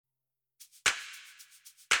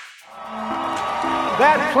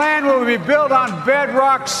That plan will be built on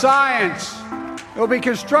bedrock science. It will be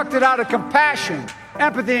constructed out of compassion,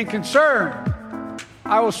 empathy, and concern.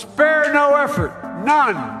 I will spare no effort,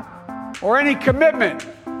 none, or any commitment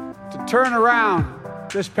to turn around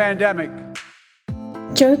this pandemic.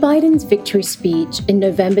 Joe Biden's victory speech in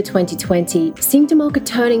November 2020 seemed to mark a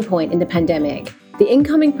turning point in the pandemic. The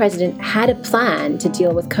incoming president had a plan to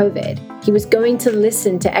deal with COVID. He was going to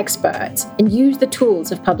listen to experts and use the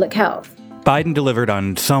tools of public health. Biden delivered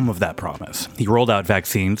on some of that promise. He rolled out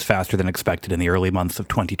vaccines faster than expected in the early months of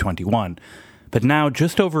 2021. But now,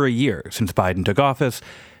 just over a year since Biden took office,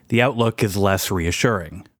 the outlook is less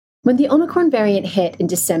reassuring. When the Omicron variant hit in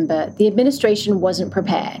December, the administration wasn't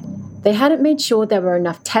prepared. They hadn't made sure there were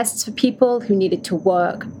enough tests for people who needed to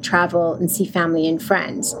work, travel, and see family and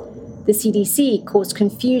friends. The CDC caused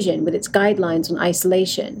confusion with its guidelines on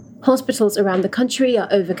isolation. Hospitals around the country are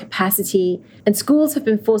over capacity, and schools have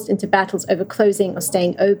been forced into battles over closing or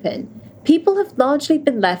staying open. People have largely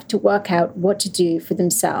been left to work out what to do for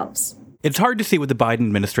themselves. It's hard to see what the Biden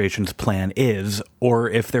administration's plan is, or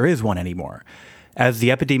if there is one anymore. As the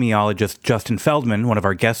epidemiologist Justin Feldman, one of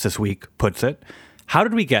our guests this week, puts it, how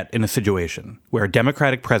did we get in a situation where a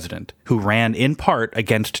Democratic president who ran in part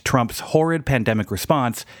against Trump's horrid pandemic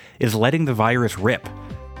response is letting the virus rip?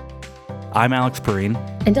 I'm Alex Perrine.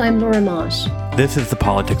 And I'm Laura Marsh. This is The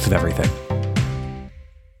Politics of Everything.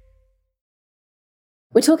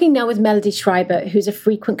 We're talking now with Melody Schreiber, who's a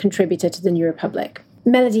frequent contributor to The New Republic.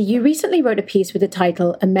 Melody, you recently wrote a piece with the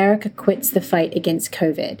title, America Quits the Fight Against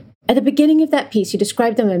COVID. At the beginning of that piece, you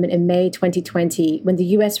described a moment in May 2020 when the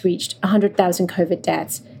US reached 100,000 COVID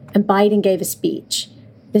deaths and Biden gave a speech.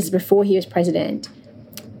 This is before he was president.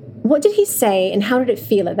 What did he say and how did it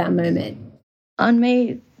feel at that moment? On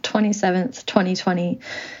May 27th, 2020,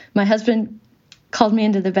 my husband called me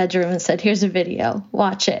into the bedroom and said, here's a video,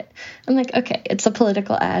 watch it. I'm like, okay, it's a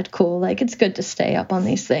political ad, cool. Like, it's good to stay up on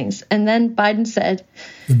these things. And then Biden said,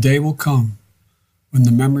 the day will come when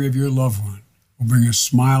the memory of your loved one will bring a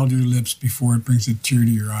smile to your lips before it brings a tear to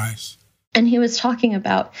your eyes. And he was talking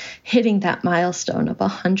about hitting that milestone of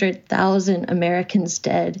 100,000 Americans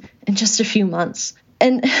dead in just a few months.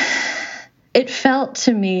 And it felt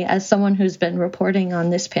to me, as someone who's been reporting on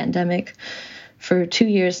this pandemic for 2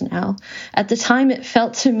 years now, at the time it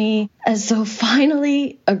felt to me as though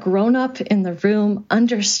finally a grown-up in the room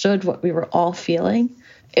understood what we were all feeling.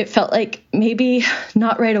 It felt like maybe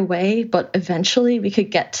not right away, but eventually we could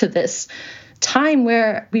get to this time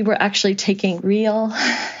where we were actually taking real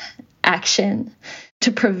action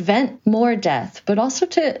to prevent more death, but also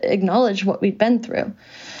to acknowledge what we'd been through.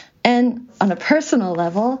 And on a personal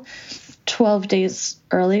level, 12 days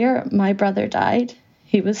earlier, my brother died.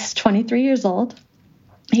 He was 23 years old.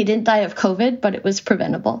 He didn't die of COVID, but it was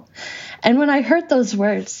preventable. And when I heard those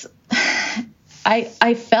words,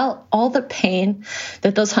 I felt all the pain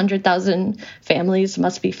that those 100,000 families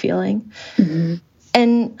must be feeling. Mm-hmm.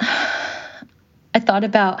 And I thought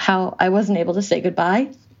about how I wasn't able to say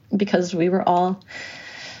goodbye because we were all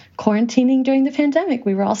quarantining during the pandemic.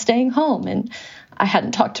 We were all staying home, and I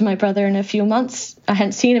hadn't talked to my brother in a few months. I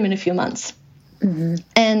hadn't seen him in a few months. Mm-hmm.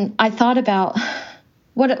 And I thought about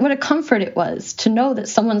what a comfort it was to know that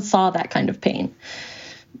someone saw that kind of pain,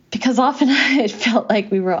 because often it felt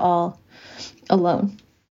like we were all alone.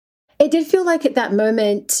 It did feel like at that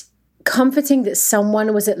moment comforting that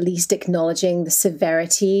someone was at least acknowledging the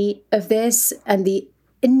severity of this and the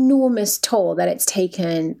enormous toll that it's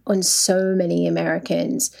taken on so many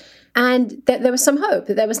Americans. And that there was some hope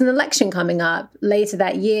that there was an election coming up later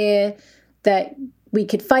that year, that we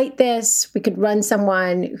could fight this, we could run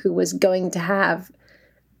someone who was going to have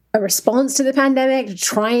a response to the pandemic, to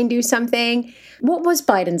try and do something. What was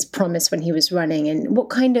Biden's promise when he was running, and what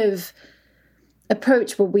kind of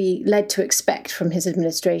approach were we led to expect from his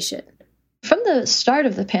administration? From the start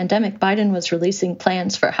of the pandemic, Biden was releasing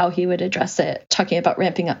plans for how he would address it, talking about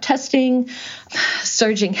ramping up testing,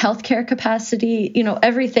 surging healthcare capacity,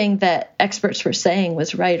 everything that experts were saying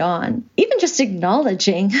was right on. Even just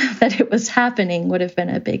acknowledging that it was happening would have been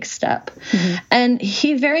a big step. Mm-hmm. And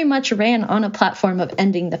he very much ran on a platform of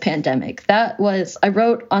ending the pandemic. I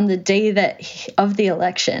wrote on the day of the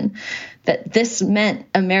election that this meant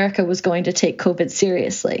America was going to take COVID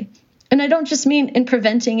seriously. And I don't just mean in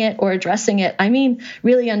preventing it or addressing it. I mean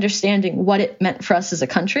really understanding what it meant for us as a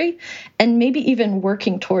country, and maybe even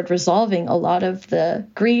working toward resolving a lot of the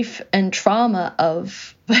grief and trauma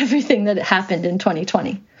of everything that happened in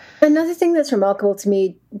 2020. Another thing that's remarkable to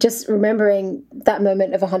me, just remembering that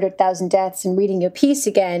moment of 100,000 deaths and reading your piece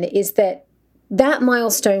again, is that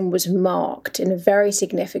milestone was marked in a very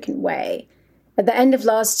significant way. At the end of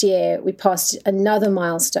last year, we passed another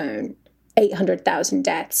milestone, 800,000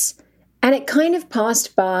 deaths. And it kind of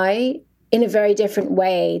passed by in a very different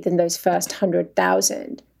way than those first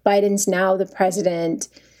 100,000. Biden's now the president.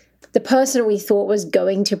 The person we thought was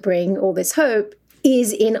going to bring all this hope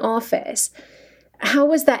is in office. How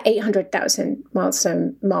was that 800,000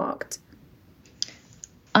 milestone marked?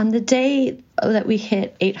 On the day that we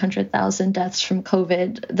hit 800,000 deaths from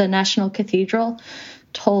COVID, the National Cathedral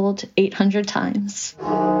tolled 800 times.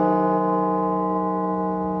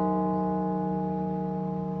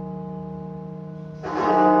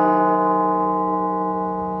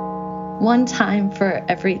 One time for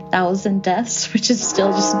every 1,000 deaths, which is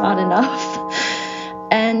still just not enough.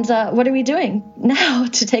 And what are we doing now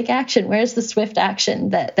to take action? Where's the swift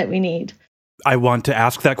action that we need? I want to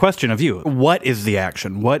ask that question of you. What is the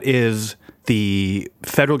action? What is the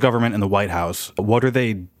federal government and the White House? What are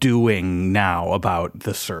they doing now about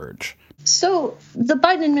the surge? So the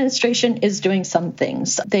Biden administration is doing some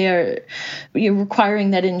things. You're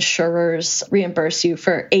requiring that insurers reimburse you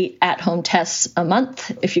for 8 at-home tests a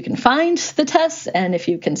month if you can find the tests and if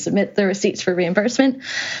you can submit the receipts for reimbursement.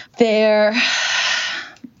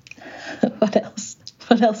 What else?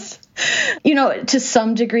 To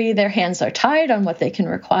some degree, their hands are tied on what they can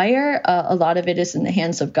require. A lot of it is in the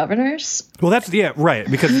hands of governors. Well,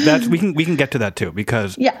 right. Because we can get to that too.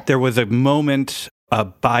 Because there was a moment, a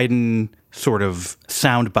Biden sort of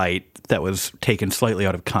soundbite that was taken slightly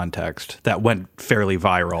out of context that went fairly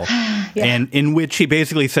viral, and in which he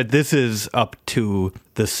basically said, "This is up to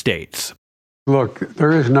the states." Look,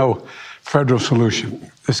 there is no federal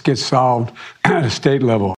solution. This gets solved at a state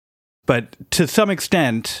level. But to some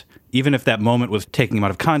extent, even if that moment was taking him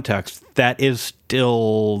out of context, that is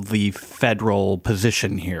still the federal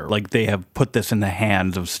position here. Like, they have put this in the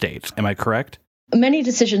hands of states. Am I correct? Many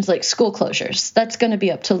decisions like school closures, that's going to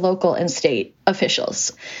be up to local and state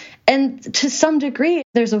officials. And to some degree,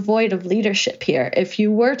 there's a void of leadership here. If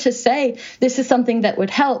you were to say this is something that would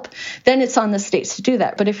help, then it's on the states to do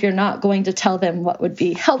that. But if you're not going to tell them what would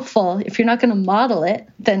be helpful, if you're not going to model it,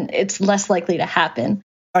 then it's less likely to happen.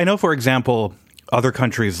 I know, for example, other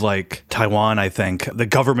countries like Taiwan, I think, the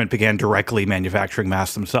government began directly manufacturing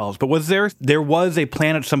masks themselves. But there was a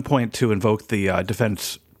plan at some point to invoke the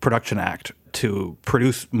Defense Production Act to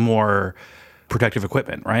produce more protective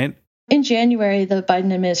equipment, right? In January, the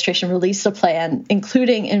Biden administration released a plan,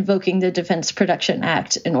 including invoking the Defense Production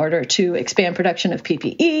Act in order to expand production of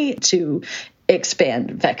PPE, to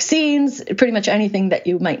expand vaccines, pretty much anything that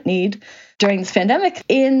you might need during this pandemic.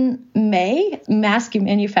 In May, mask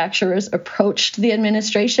manufacturers approached the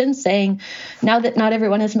administration saying, now that not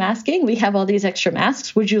everyone is masking, we have all these extra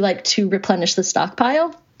masks. Would you like to replenish the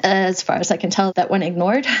stockpile? As far as I can tell, that went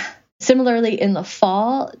ignored. Similarly, in the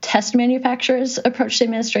fall, test manufacturers approached the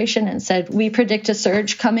administration and said, we predict a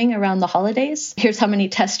surge coming around the holidays. Here's how many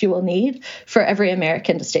tests you will need for every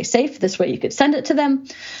American to stay safe. This way you could send it to them.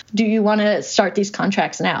 Do you want to start these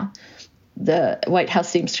contracts now? The White House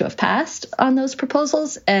seems to have passed on those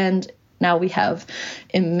proposals, and now we have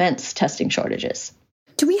immense testing shortages.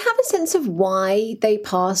 Do we have a sense of why they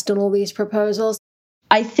passed on all these proposals?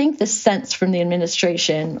 I think the sense from the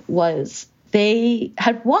administration was they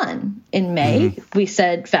had won. In May, we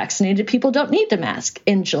said vaccinated people don't need to mask.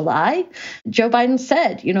 In July, Joe Biden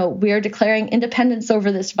said, we are declaring independence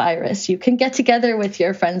over this virus. You can get together with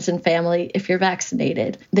your friends and family if you're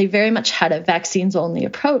vaccinated. They very much had a vaccines-only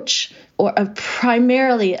approach, or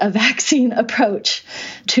primarily a vaccine approach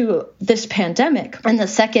to this pandemic. And the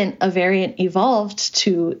second a variant evolved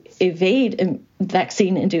to evade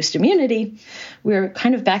vaccine-induced immunity, we were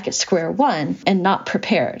kind of back at square one and not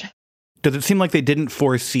prepared. Does it seem like they didn't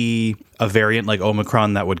foresee a variant like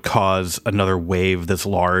Omicron that would cause another wave this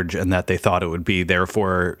large, and that they thought it would be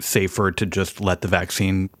therefore safer to just let the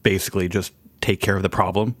vaccine basically just take care of the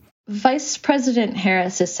problem? Vice President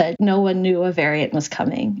Harris has said no one knew a variant was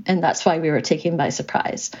coming, and that's why we were taken by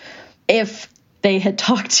surprise. If they had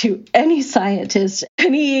talked to any scientist,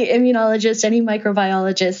 any immunologist, any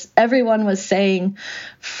microbiologist, everyone was saying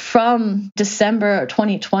from December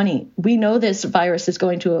 2020, we know this virus is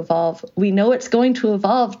going to evolve. We know it's going to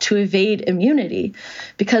evolve to evade immunity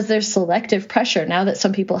because there's selective pressure. Now that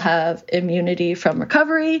some people have immunity from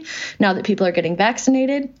recovery, now that people are getting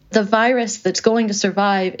vaccinated, the virus that's going to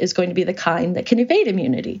survive is going to be the kind that can evade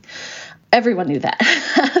immunity. Everyone knew that.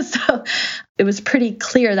 So it was pretty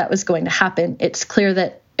clear that was going to happen. It's clear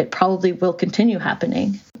that it probably will continue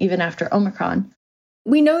happening even after Omicron.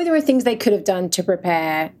 We know there are things they could have done to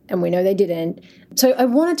prepare, and we know they didn't. So I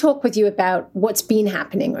want to talk with you about what's been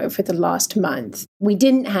happening over the last month. We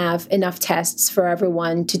didn't have enough tests for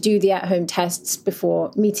everyone to do the at-home tests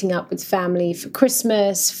before meeting up with family for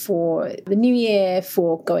Christmas, for the New Year,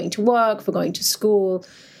 for going to work, for going to school.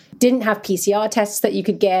 Didn't have PCR tests that you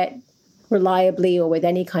could get reliably or with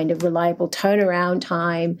any kind of reliable turnaround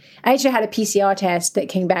time. I actually had a PCR test that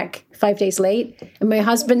came back 5 days late, and my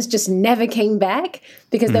husband's just never came back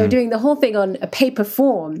because they were doing the whole thing on a paper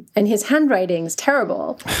form, and his handwriting's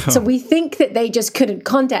terrible. So we think that they just couldn't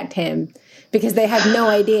contact him because they had no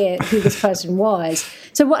idea who this person was.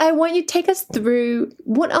 So I want you to take us through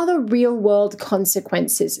what are the real world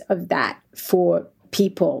consequences of that for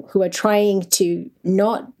people who are trying to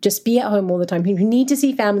not just be at home all the time, who need to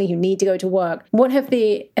see family, who need to go to work. What have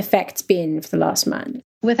the effects been for the last month?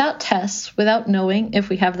 Without tests, without knowing if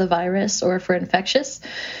we have the virus or if we're infectious,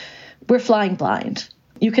 we're flying blind.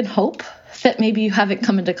 You can hope that maybe you haven't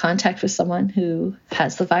come into contact with someone who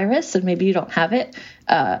has the virus and maybe you don't have it.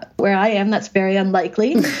 Where I am, that's very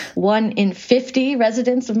unlikely. 1 in 50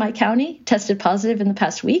 residents of my county tested positive in the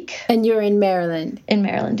past week. And you're in Maryland? In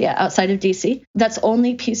Maryland, yeah, outside of DC. That's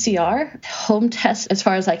only PCR. Home tests, as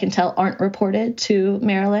far as I can tell, aren't reported to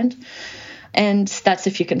Maryland. And that's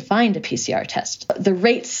if you can find a PCR test. The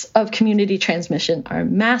rates of community transmission are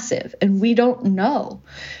massive, and we don't know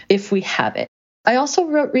if we have it. I also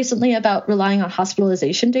wrote recently about relying on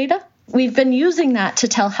hospitalization data. We've been using that to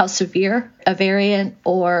tell how severe a variant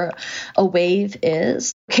or a wave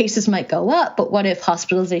is. Cases might go up, but what if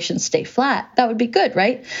hospitalizations stay flat? That would be good,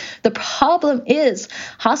 right? The problem is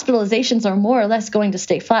hospitalizations are more or less going to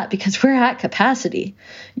stay flat because we're at capacity.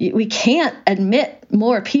 We can't admit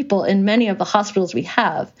more people in many of the hospitals we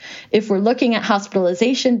have. If we're looking at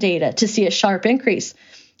hospitalization data to see a sharp increase,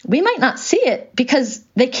 we might not see it because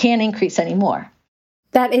they can't increase anymore.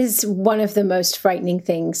 That is one of the most frightening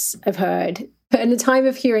things I've heard in a time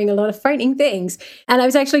of hearing a lot of frightening things. And I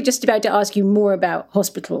was actually just about to ask you more about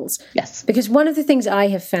hospitals. Yes. Because one of the things I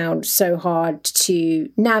have found so hard to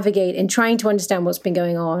navigate in trying to understand what's been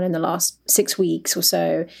going on in the last 6 weeks or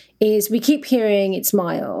so is we keep hearing it's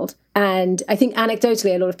mild. And I think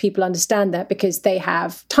anecdotally, a lot of people understand that because they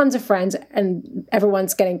have tons of friends and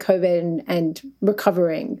everyone's getting COVID and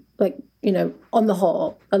recovering, like, you know, on the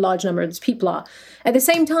whole, a large number of those people are. At the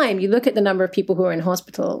same time, you look at the number of people who are in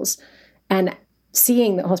hospitals and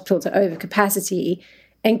seeing that hospitals are over capacity,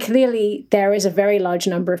 and clearly there is a very large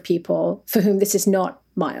number of people for whom this is not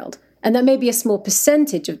mild. And that may be a small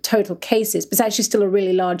percentage of total cases, but it's actually still a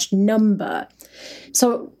really large number.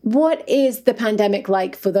 So what is the pandemic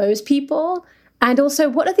like for those people? And also,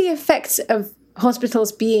 what are the effects of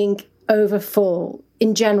hospitals being over full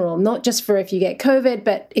in general, not just for if you get COVID,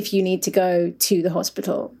 but if you need to go to the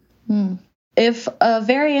hospital? If a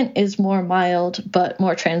variant is more mild but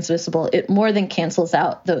more transmissible, it more than cancels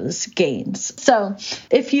out those gains. So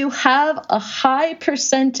if you have a high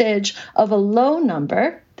percentage of a low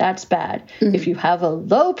number, that's bad. If you have a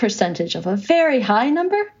low percentage of a very high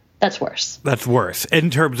number, that's worse. That's worse in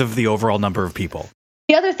terms of the overall number of people.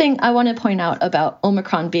 The other thing I want to point out about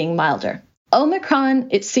Omicron being milder. Omicron,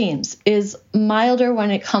 it seems, is milder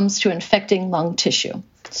when it comes to infecting lung tissue.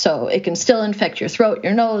 So it can still infect your throat,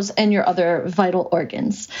 your nose, and your other vital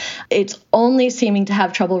organs. It's only seeming to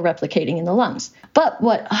have trouble replicating in the lungs. But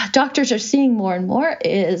what doctors are seeing more and more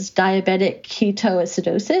is diabetic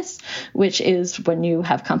ketoacidosis, which is when you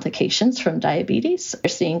have complications from diabetes. They're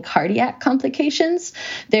seeing cardiac complications.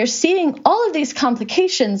 They're seeing all of these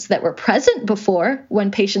complications that were present before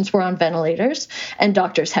when patients were on ventilators and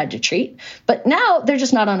doctors had to treat. But now they're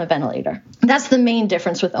just not on a ventilator. That's the main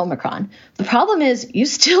difference with Omicron. The problem is you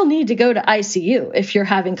still need to go to ICU if you're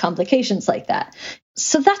having complications like that.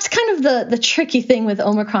 So that's kind of the tricky thing with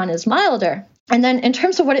Omicron is milder. And then in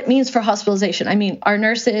terms of what it means for hospitalization, I mean, our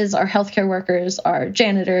nurses, our healthcare workers, our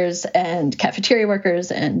janitors and cafeteria workers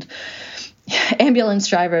and ambulance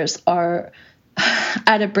drivers are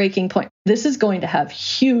at a breaking point. This is going to have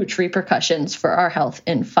huge repercussions for our health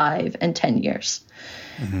in 5 and 10 years.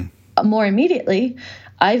 More immediately,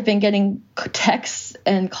 I've been getting texts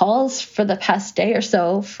and calls for the past day or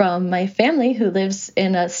so from my family who lives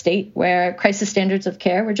in a state where crisis standards of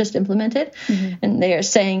care were just implemented. And they are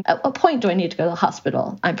saying, at what point do I need to go to the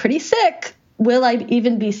hospital? I'm pretty sick. Will I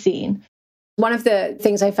even be seen? One of the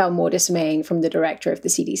things I found more dismaying from the director of the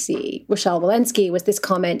CDC, Rochelle Walensky, was this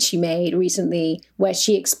comment she made recently where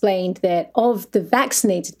she explained that of the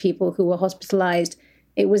vaccinated people who were hospitalized,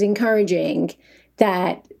 it was encouraging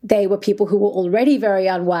that they were people who were already very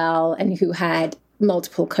unwell and who had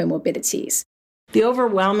multiple comorbidities. The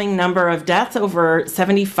overwhelming number of deaths, over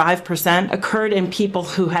 75%, occurred in people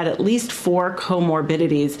who had at least 4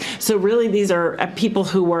 comorbidities. So really, these are people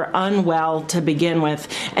who were unwell to begin with.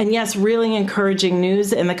 And yes, really encouraging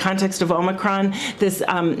news in the context of Omicron. This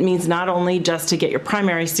means not only just to get your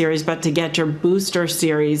primary series, but to get your booster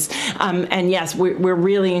series. And yes, we're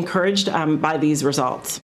really encouraged by these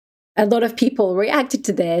results. A lot of people reacted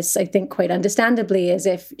to this, I think, quite understandably, as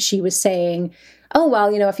if she was saying, oh,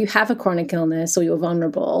 well, if you have a chronic illness or you're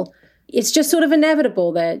vulnerable, it's just sort of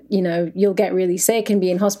inevitable that, you'll get really sick and be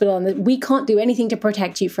in hospital and that we can't do anything to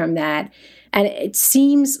protect you from that. And it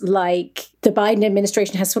seems like the Biden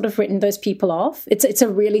administration has sort of written those people off. It's a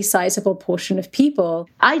really sizable portion of people.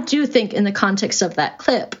 I do think in the context of that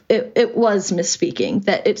clip, it was misspeaking,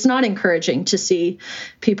 that it's not encouraging to see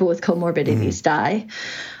people with comorbidities die.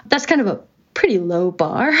 That's kind of a pretty low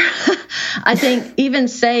bar. I think even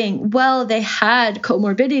saying, well, they had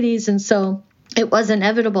comorbidities and so it was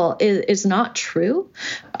inevitable is not true.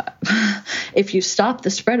 If you stop the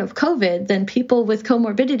spread of COVID, then people with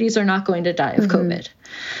comorbidities are not going to die of COVID.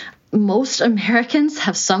 Most Americans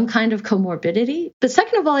have some kind of comorbidity. But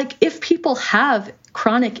second of all, if people have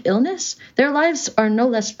chronic illness, their lives are no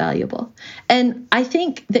less valuable. And I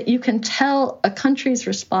think that you can tell a country's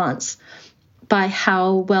response by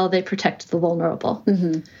how well they protect the vulnerable.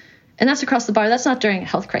 And that's across the bar. That's not during a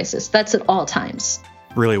health crisis. That's at all times.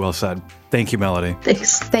 Really well said. Thank you, Melody.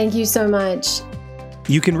 Thanks. Thank you so much.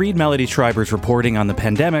 You can read Melody Schreiber's reporting on the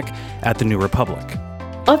pandemic at The New Republic.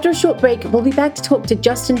 After a short break, we'll be back to talk to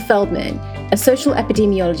Justin Feldman, a social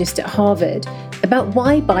epidemiologist at Harvard, about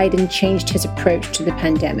why Biden changed his approach to the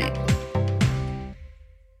pandemic.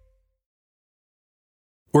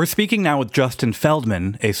 We're speaking now with Justin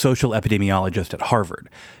Feldman, a social epidemiologist at Harvard.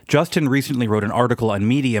 Justin recently wrote an article on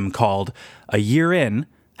Medium called "A Year In,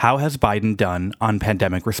 How Has Biden Done on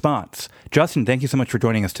Pandemic Response?" Justin, thank you so much for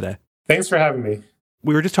joining us today. Thanks for having me.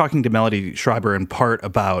 We were just talking to Melody Schreiber in part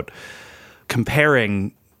about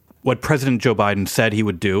comparing what President Joe Biden said he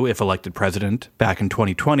would do if elected president back in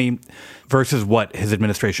 2020 versus what his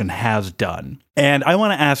administration has done. And I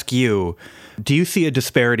want to ask you, do you see a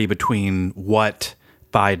disparity between what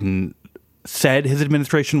Biden said his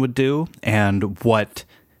administration would do and what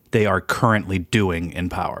they are currently doing in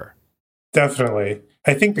power? Definitely.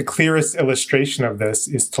 I think the clearest illustration of this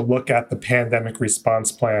is to look at the pandemic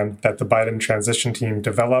response plan that the Biden transition team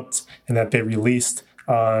developed and that they released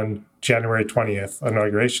on January 20th,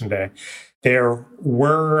 Inauguration Day. There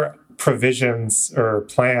were provisions or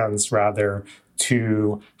plans, rather,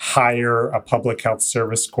 to hire a public health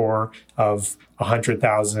service corps of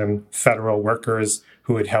 100,000 federal workers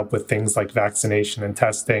who would help with things like vaccination and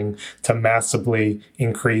testing, to massively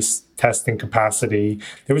increase testing capacity.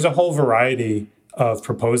 There was a whole variety of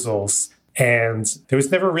proposals, and there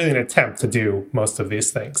was never really an attempt to do most of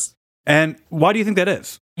these things. And why do you think that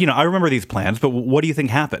is? I remember these plans, but what do you think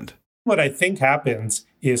happened? What I think happened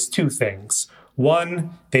is two things.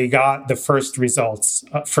 One, they got the first results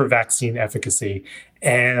for vaccine efficacy.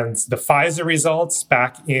 And the Pfizer results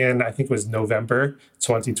back in, I think it was November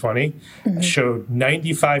 2020, showed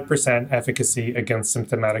 95% efficacy against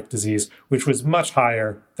symptomatic disease, which was much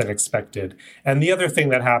higher than expected. And the other thing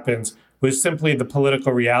that happened was simply the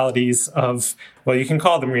political realities of, well, you can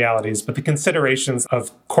call them realities, but the considerations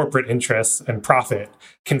of corporate interests and profit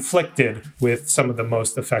conflicted with some of the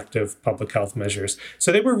most effective public health measures.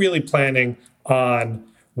 So they were really planning on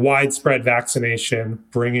widespread vaccination,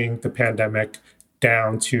 bringing the pandemic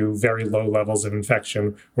down to very low levels of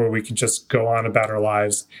infection where we could just go on about our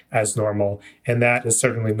lives as normal. And that is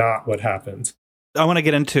certainly not what happened. I want to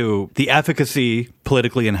get into the efficacy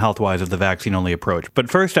politically and health-wise of the vaccine-only approach.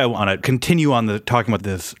 But first, I want to continue on talking about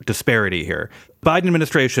this disparity here. Biden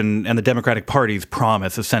administration and the Democratic Party's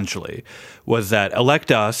promise, essentially, was that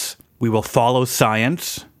elect us, we will follow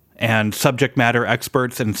science, and subject matter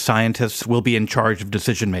experts and scientists will be in charge of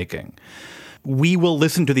decision-making. We will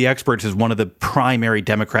listen to the experts as one of the primary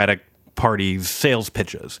Democratic Party's sales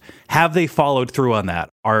pitches. Have they followed through on that?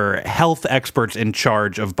 Are health experts in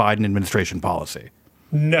charge of Biden administration policy?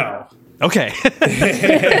 No. Okay.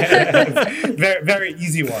 very, very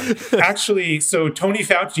easy one. Actually, so Tony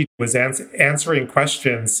Fauci was answering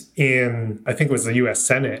questions in, I think it was the U.S.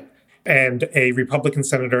 Senate, and a Republican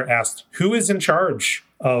senator asked, who is in charge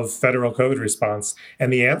of federal COVID response?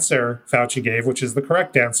 And the answer Fauci gave, which is the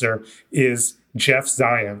correct answer, is Jeff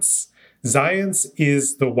Zients. Zients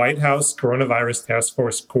is the White House Coronavirus Task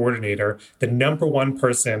Force coordinator, the number one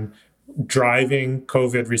person driving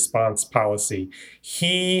COVID response policy.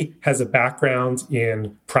 He has a background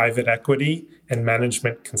in private equity and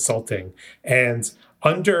management consulting. And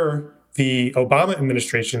under the Obama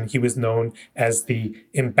administration, he was known as the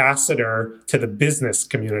ambassador to the business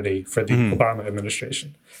community for the Obama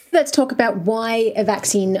administration. Let's talk about why a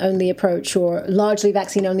vaccine-only approach or largely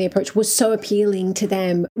vaccine-only approach was so appealing to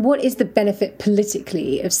them. What is the benefit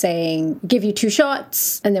politically of saying, give you 2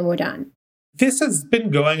 shots and then we're done? This has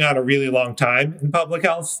been going on a really long time in public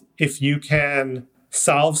health. If you can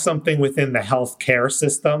solve something within the healthcare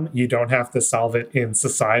system, you don't have to solve it in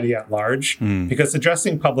society at large, because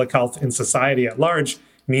addressing public health in society at large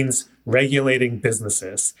means regulating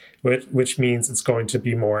businesses, which means it's going to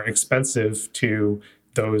be more expensive to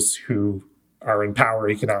those who are in power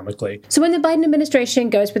economically. So when the Biden administration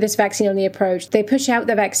goes with this vaccine-only approach, they push out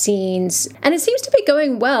the vaccines, and it seems to be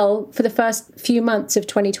going well for the first few months of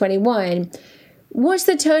 2021. What's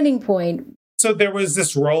the turning point? So there was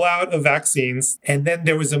this rollout of vaccines, and then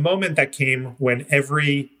there was a moment that came when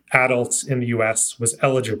every adult in the US was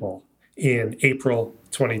eligible in April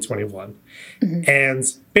 2021. And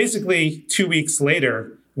basically 2 weeks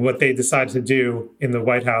later, what they decided to do in the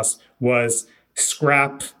White House was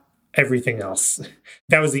scrap everything else.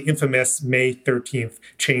 That was the infamous May 13th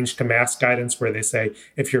change to mask guidance, where they say,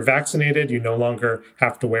 if you're vaccinated, you no longer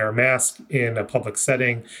have to wear a mask in a public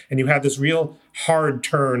setting. And you had this real hard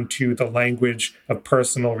turn to the language of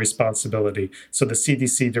personal responsibility. So the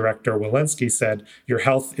CDC director, Walensky, said, your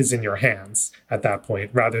health is in your hands at that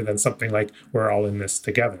point, rather than something like, we're all in this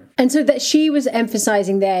together. And so that she was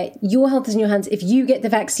emphasizing that your health is in your hands. If you get the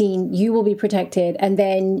vaccine, you will be protected. And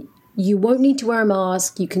then you won't need to wear a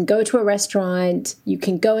mask. You can go to a restaurant. You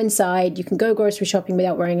can go inside. You can go grocery shopping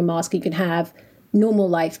without wearing a mask. You can have normal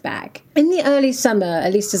life back. In the early summer,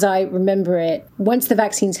 at least as I remember it, once the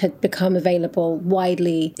vaccines had become available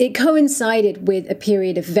widely, it coincided with a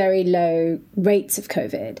period of very low rates of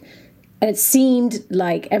COVID. And it seemed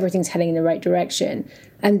like everything's heading in the right direction.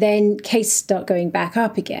 And then cases start going back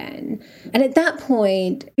up again. And at that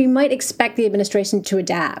point, we might expect the administration to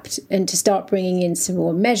adapt and to start bringing in some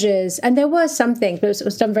more measures. And there were some things, but it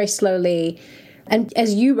was done very slowly. And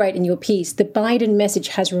as you write in your piece, the Biden message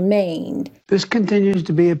has remained. This continues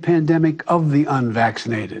to be a pandemic of the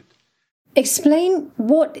unvaccinated. Explain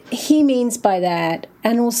what he means by that.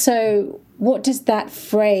 And also, what does that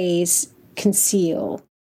phrase conceal?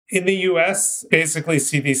 In the US, basically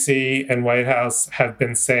CDC and White House have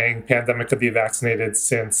been saying pandemic of the vaccinated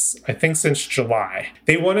since July.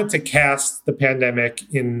 They wanted to cast the pandemic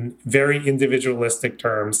in very individualistic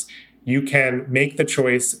terms. You can make the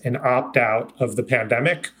choice and opt out of the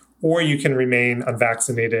pandemic, or you can remain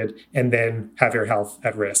unvaccinated and then have your health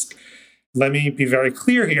at risk. Let me be very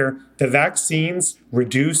clear here. The vaccines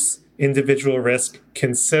reduce individual risk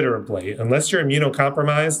considerably. Unless you're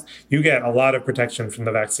immunocompromised, you get a lot of protection from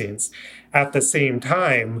the vaccines. At the same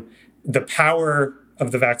time, the power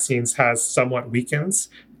of the vaccines has somewhat weakened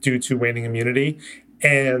due to waning immunity.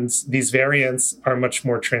 And these variants are much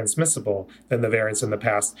more transmissible than the variants in the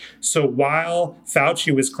past. So while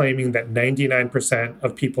Fauci was claiming that 99%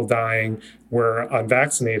 of people dying were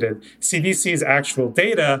unvaccinated, CDC's actual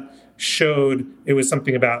data showed it was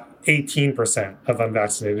something about 18% of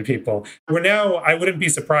unvaccinated people. We're now, I wouldn't be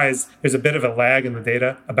surprised, there's a bit of a lag in the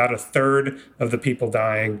data. About a third of the people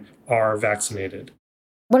dying are vaccinated.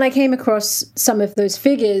 When I came across some of those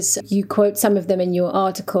figures, you quote some of them in your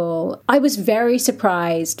article, I was very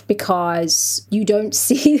surprised because you don't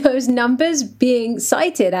see those numbers being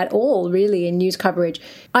cited at all, really, in news coverage.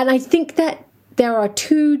 And I think that there are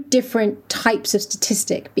 2 different types of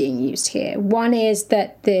statistic being used here. One is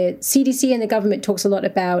that the CDC and the government talks a lot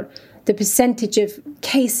about the percentage of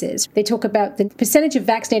cases. They talk about the percentage of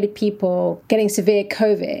vaccinated people getting severe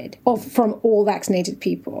COVID from all vaccinated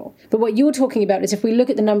people. But what you're talking about is if we look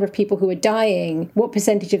at the number of people who are dying, what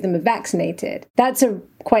percentage of them are vaccinated? That's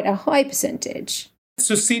quite a high percentage.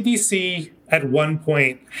 So CDC at one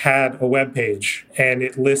point had a webpage, and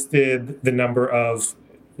it listed the number of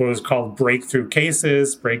what was called breakthrough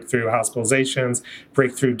cases, breakthrough hospitalizations,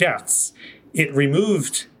 breakthrough deaths. It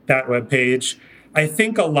removed that webpage. I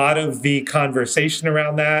think a lot of the conversation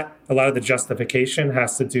around that, a lot of the justification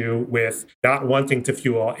has to do with not wanting to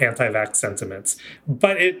fuel anti-vax sentiments.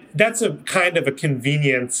 But that's a kind of a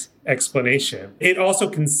convenient explanation. It also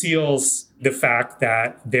conceals the fact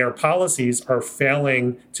that their policies are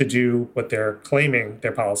failing to do what they're claiming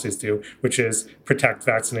their policies do, which is protect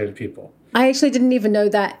vaccinated people. I actually didn't even know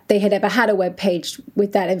that they had ever had a web page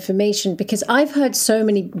with that information, because I've heard so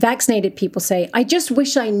many vaccinated people say, I just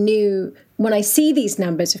wish I knew, when I see these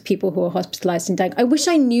numbers of people who are hospitalized and dying, I wish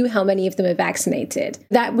I knew how many of them are vaccinated.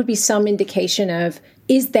 That would be some indication of,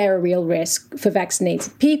 is there a real risk for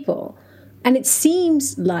vaccinated people? And it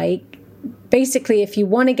seems like basically, if you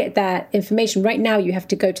want to get that information right now, you have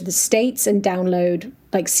to go to the States and download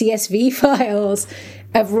like CSV files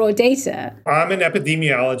of raw data. I'm an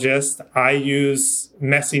epidemiologist. I use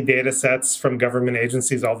messy data sets from government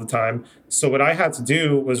agencies all the time. So what I had to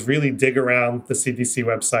do was really dig around the CDC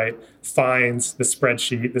website, find the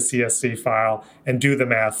spreadsheet, the CSV file, and do the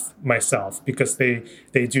math myself, because they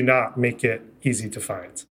do not make it easy to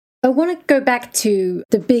find. I want to go back to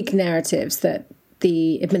the big narratives that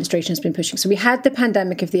the administration has been pushing. So we had the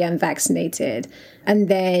pandemic of the unvaccinated, and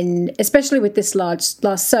then especially with this last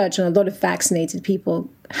surge and a lot of vaccinated people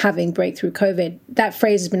having breakthrough COVID, that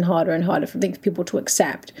phrase has been harder and harder for people to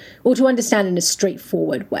accept or to understand in a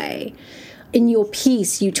straightforward way. In your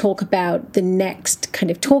piece, you talk about the next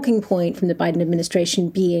kind of talking point from the Biden administration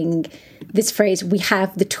being this phrase, we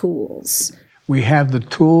have the tools. We have the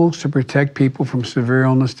tools to protect people from severe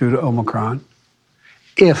illness due to Omicron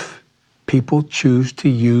if people choose to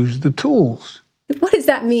use the tools. What does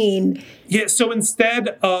that mean? Yeah, so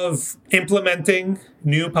instead of implementing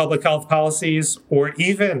new public health policies or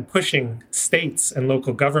even pushing states and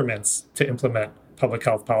local governments to implement public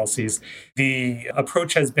health policies, the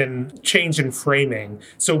approach has been change in framing.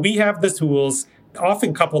 So we have the tools,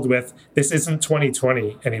 often coupled with, this isn't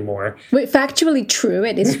 2020 anymore. Wait, factually true.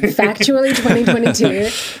 It is factually 2022.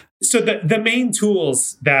 So the main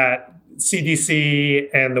tools that CDC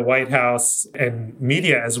and the White House and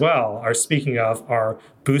media as well are speaking of are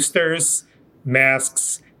boosters,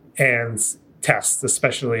 masks, and tests,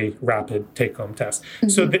 especially rapid take-home tests. Mm-hmm.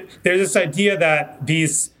 So there's this idea that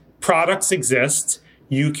these products exist.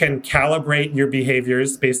 You can calibrate your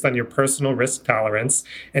behaviors based on your personal risk tolerance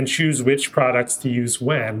and choose which products to use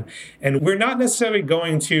when. And we're not necessarily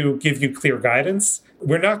going to give you clear guidance.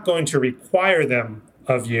 We're not going to require them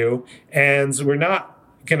of you, and we're not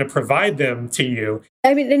going to provide them to you.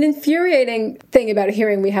 I mean, an infuriating thing about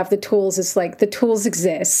hearing we have the tools is like, the tools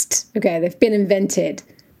exist. Okay, they've been invented.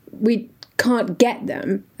 We can't get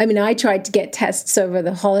them. I mean, I tried to get tests over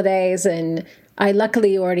the holidays, and I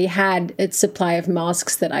luckily already had a supply of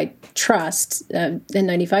masks that I trust,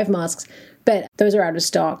 N95 masks, but those are out of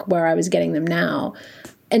stock where I was getting them now.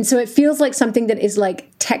 And so it feels like something that is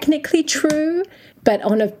like technically true, but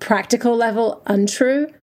on a practical level, untrue.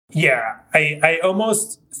 Yeah, I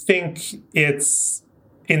almost think it's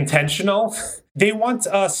intentional. They want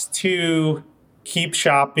us to keep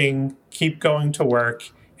shopping, keep going to work,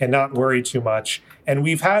 and not worry too much. And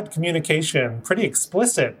we've had communication pretty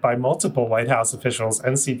explicit by multiple White House officials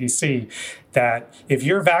and CDC that if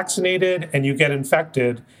you're vaccinated and you get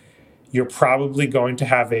infected, you're probably going to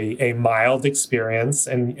have a mild experience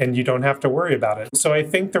and you don't have to worry about it. So I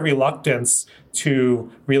think the reluctance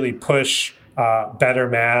to really push better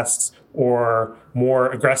masks or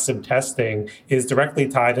more aggressive testing is directly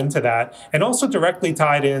tied into that, and also directly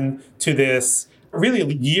tied into this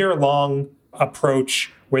really year-long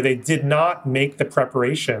approach where they did not make the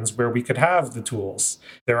preparations where we could have the tools.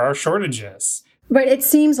 There are shortages. Right. It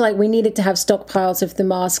seems like we needed to have stockpiles of the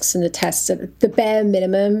masks and the tests at the bare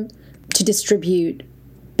minimum to distribute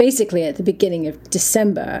basically at the beginning of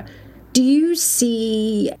December. Do you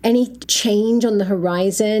see any change on the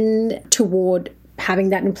horizon toward having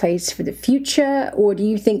that in place for the future? Or do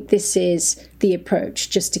you think this is the approach,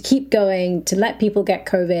 just to keep going, to let people get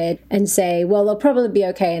COVID and say, well, they'll probably be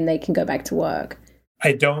okay and they can go back to work?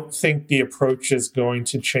 I don't think the approach is going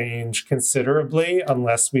to change considerably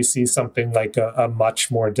unless we see something like a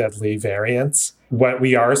much more deadly variant. What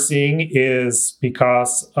we are seeing is,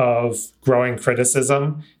 because of growing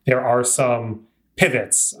criticism, there are some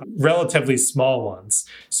pivots, relatively small ones.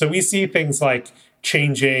 So we see things like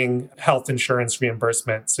changing health insurance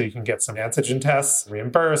reimbursement so you can get some antigen tests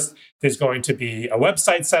reimbursed. There's going to be a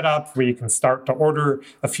website set up where you can start to order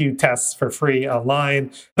a few tests for free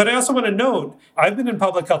online. But I also want to note, I've been in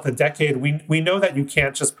public health a decade. We know that you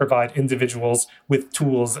can't just provide individuals with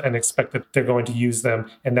tools and expect that they're going to use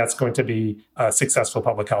them, and that's going to be a successful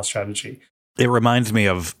public health strategy. It reminds me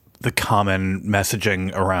of the common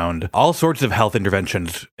messaging around all sorts of health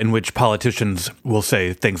interventions in which politicians will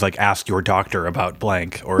say things like, ask your doctor about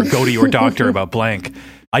blank, or go to your doctor about blank.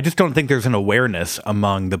 I just don't think there's an awareness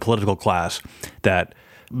among the political class that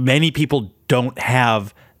many people don't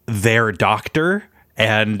have their doctor,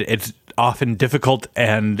 and it's often difficult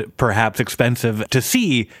and perhaps expensive to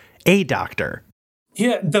see a doctor.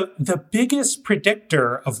 Yeah, the biggest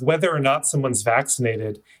predictor of whether or not someone's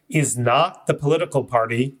vaccinated is not the political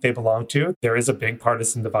party they belong to. There is a big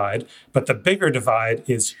partisan divide, but the bigger divide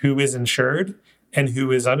is who is insured and who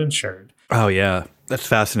is uninsured. Oh, yeah. That's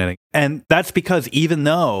fascinating. And that's because even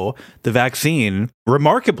though the vaccine,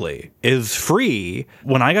 remarkably, is free,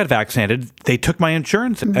 when I got vaccinated, they took my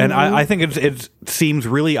insurance. Mm-hmm. And I think it seems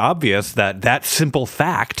really obvious that that simple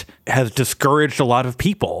fact has discouraged a lot of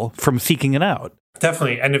people from seeking it out.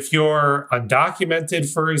 Definitely. And if you're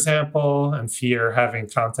undocumented, for example, and if you're having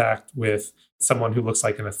contact with someone who looks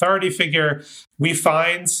like an authority figure, we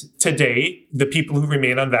find to date the people who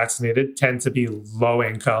remain unvaccinated tend to be low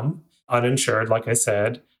income, uninsured, like I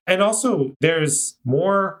said. And also, there's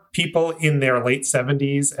more people in their late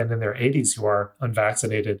 70s and in their 80s who are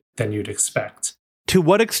unvaccinated than you'd expect. To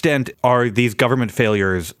what extent are these government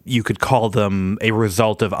failures, you could call them a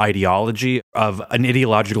result of ideology, of an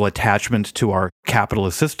ideological attachment to our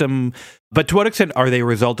capitalist system? But to what extent are they a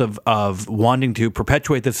result of wanting to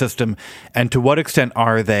perpetuate the system? And to what extent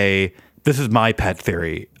are they, this is my pet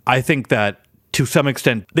theory, I think that to some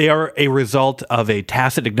extent, they are a result of a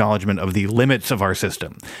tacit acknowledgement of the limits of our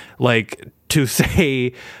system. Like to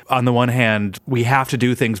say, on the one hand, we have to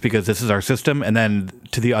do things because this is our system, and then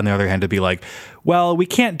on the other hand, to be like, well, we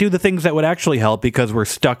can't do the things that would actually help because we're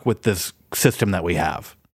stuck with this system that we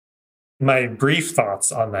have. My brief thoughts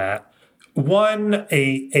on that. One,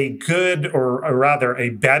 a good, or rather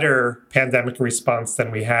a better pandemic response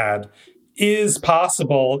than we had is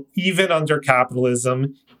possible even under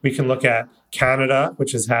capitalism. We can look at Canada,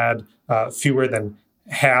 which has had fewer than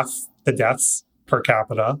half the deaths per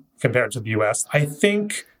capita compared to the US. I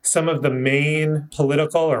think some of the main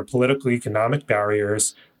political economic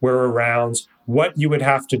barriers were around what you would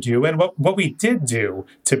have to do and what we did do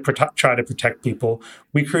to try to protect people.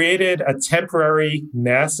 We created a temporary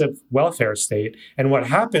massive welfare state. And what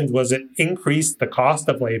happened was it increased the cost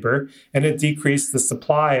of labor and it decreased the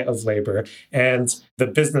supply of labor. And the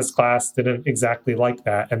business class didn't exactly like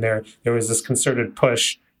that. And there was this concerted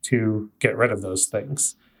push to get rid of those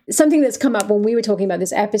things. Something that's come up when we were talking about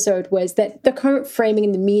this episode was that the current framing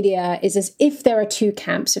in the media is as if there are two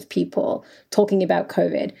camps of people talking about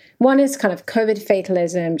COVID. One is kind of COVID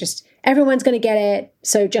fatalism, just everyone's going to get it,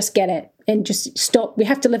 so just get it and just stop. We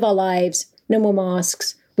have to live our lives, no more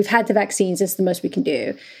masks. We've had the vaccines, it's the most we can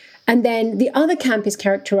do. And then the other camp is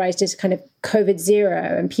characterized as kind of COVID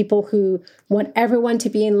zero and people who want everyone to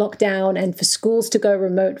be in lockdown and for schools to go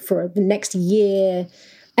remote for the next year.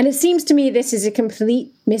 And it seems to me this is a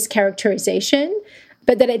complete mischaracterization,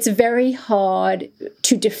 but that it's very hard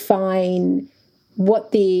to define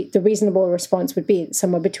what the reasonable response would be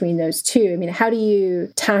somewhere between those two. I mean, how do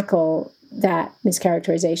you tackle that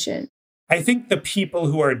mischaracterization? I think the people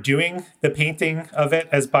who are doing the painting of it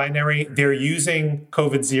as binary, they're using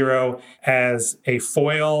COVID zero as a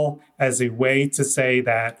foil, as a way to say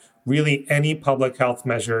that really any public health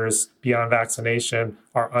measures beyond vaccination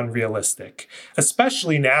are unrealistic,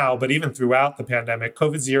 especially now, but even throughout the pandemic.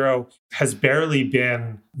 COVID zero has barely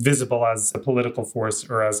been visible as a political force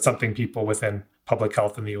or as something people within public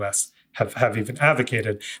health in the US have even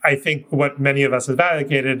advocated. I think what many of us have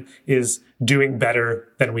advocated is doing better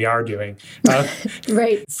than we are doing.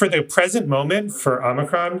 Right. For the present moment, for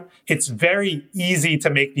Omicron, it's very easy to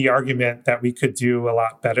make the argument that we could do a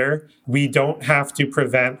lot better. We don't have to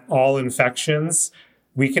prevent all infections.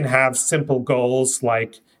 We can have simple goals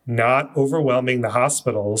like not overwhelming the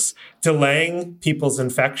hospitals, delaying people's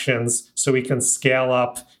infections so we can scale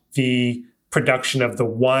up the production of the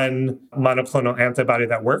one monoclonal antibody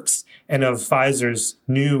that works and of Pfizer's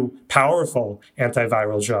new powerful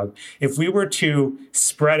antiviral drug. If we were to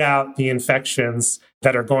spread out the infections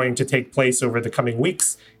that are going to take place over the coming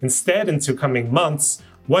weeks, instead into coming months,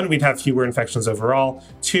 one, we'd have fewer infections overall.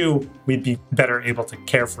 Two, we'd be better able to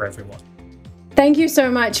care for everyone. Thank you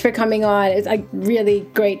so much for coming on. It's really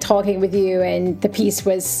great talking with you, and the piece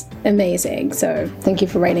was amazing. So thank you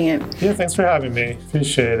for writing it. Yeah, thanks for having me.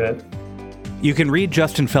 Appreciate it. You can read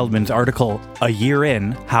Justin Feldman's article, A Year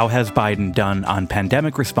In, How Has Biden Done on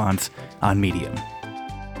Pandemic Response, on Medium.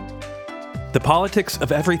 The Politics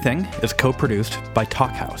of Everything is co-produced by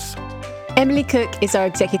Talkhouse. Emily Cook is our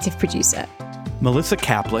executive producer. Melissa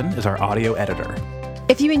Kaplan is our audio editor.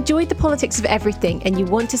 If you enjoyed The Politics of Everything and you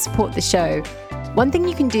want to support the show, one thing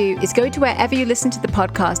you can do is go to wherever you listen to the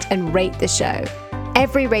podcast and rate the show.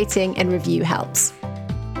 Every rating and review helps.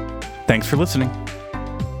 Thanks for listening.